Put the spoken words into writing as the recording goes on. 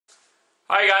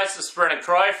Hi guys, this is Vernon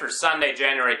Croy for Sunday,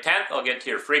 January 10th. I'll get to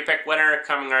your free pick winner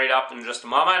coming right up in just a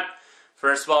moment.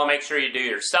 First of all, make sure you do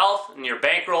yourself and your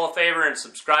bankroll a favor and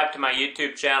subscribe to my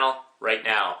YouTube channel right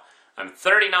now. I'm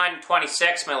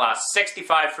 39-26, my last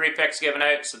 65 free picks given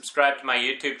out. Subscribe to my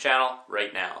YouTube channel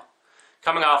right now.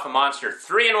 Coming off a monster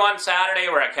 3-in-1 Saturday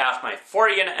where I cashed my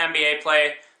 4-unit NBA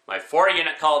play, my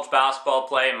 4-unit college basketball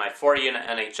play, and my 4-unit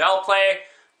NHL play,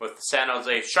 with the San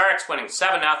Jose Sharks winning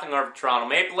 7-0 over Toronto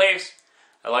Maple Leafs.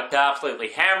 I look to absolutely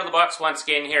hammer the Bucks once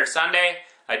again here Sunday.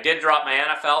 I did drop my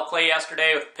NFL play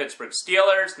yesterday with Pittsburgh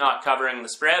Steelers, not covering the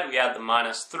spread. We had the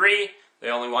 -3. They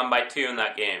only won by 2 in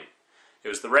that game. It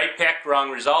was the right pick,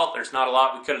 wrong result. There's not a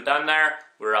lot we could have done there.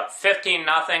 We were up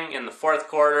 15-0 in the fourth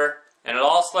quarter, and it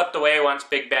all slipped away once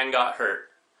Big Ben got hurt.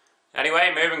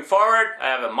 Anyway, moving forward, I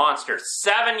have a monster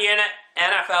 7-unit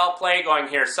NFL play going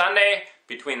here Sunday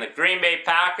between the Green Bay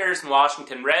Packers and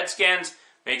Washington Redskins.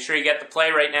 Make sure you get the play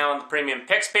right now on the Premium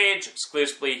Picks page,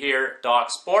 exclusively here at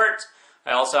Doc Sports.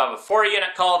 I also have a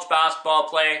 4-unit college basketball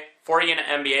play, 4-unit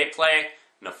NBA play,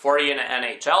 and a 4-unit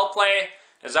NHL play.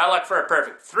 As I look for a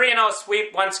perfect 3-0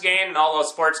 sweep once again in all those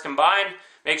sports combined,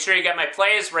 make sure you get my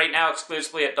plays right now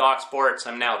exclusively at Doc Sports.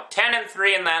 I'm now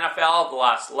 10-3 in the NFL the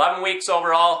last 11 weeks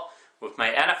overall, with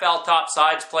my NFL top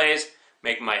sides plays,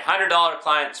 making my $100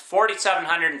 clients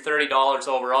 $4,730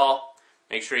 overall.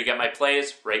 Make sure you get my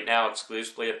plays right now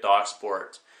exclusively at Doc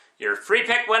Sports. Your free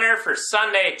pick winner for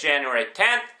Sunday, January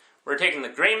 10th. We're taking the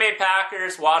Green Bay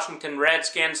Packers, Washington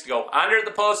Redskins to go under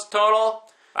the post total.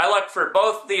 I look for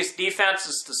both of these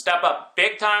defenses to step up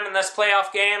big time in this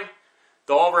playoff game.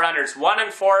 The over-under's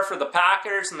 1-4 for the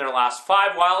Packers in their last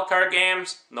 5 wildcard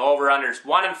games. And the over-under's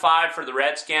 1-5 for the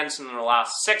Redskins in their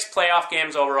last 6 playoff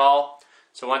games overall.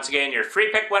 So once again, your free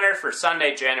pick winner for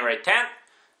Sunday, January 10th.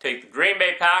 Take the Green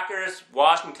Bay Packers,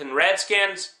 Washington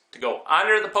Redskins to go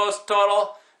under the post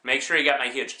total. Make sure you get my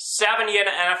huge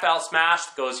 7-unit NFL smash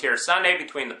that goes here Sunday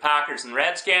between the Packers and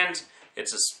Redskins.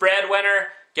 It's a spread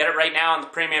winner. Get it right now on the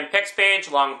Premium Picks page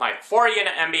along with my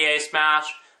 4-unit NBA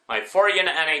smash, my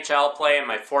 4-unit NHL play, and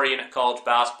my 4-unit college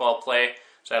basketball play.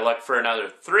 So I look for another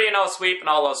 3-0 sweep in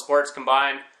all those sports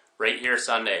combined right here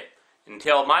Sunday.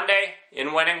 Until Monday,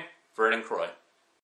 in winning, Vernon Croy.